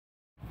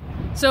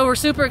So we're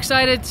super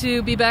excited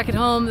to be back at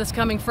home this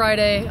coming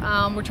Friday.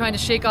 We're trying to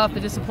shake off the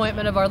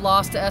disappointment of our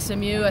loss to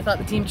SMU. I thought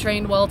the team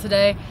trained well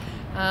today.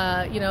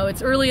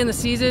 It's early in the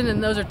season,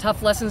 and those are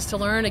tough lessons to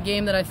learn. A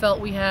game that I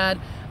felt we had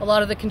a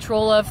lot of the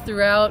control of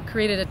throughout,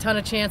 created a ton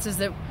of chances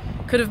that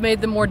could have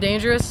made them more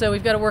dangerous. So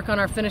we've got to work on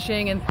our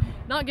finishing and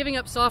not giving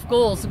up soft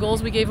goals. The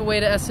goals we gave away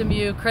to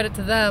SMU, credit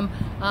to them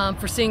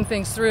for seeing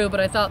things through,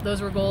 but I thought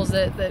those were goals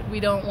that we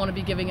don't want to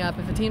be giving up.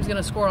 If a team's going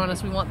to score on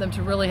us, we want them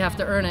to really have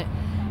to earn it,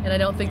 and I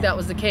don't think that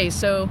was the case.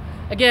 So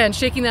again,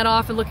 shaking that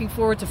off and looking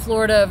forward to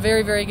Florida, a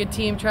very, very good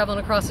team traveling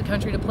across the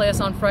country to play us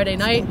on Friday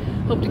night.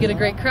 Hope to get a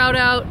great crowd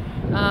out.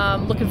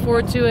 Looking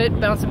forward to it,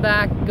 bouncing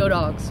back, go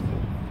Dogs.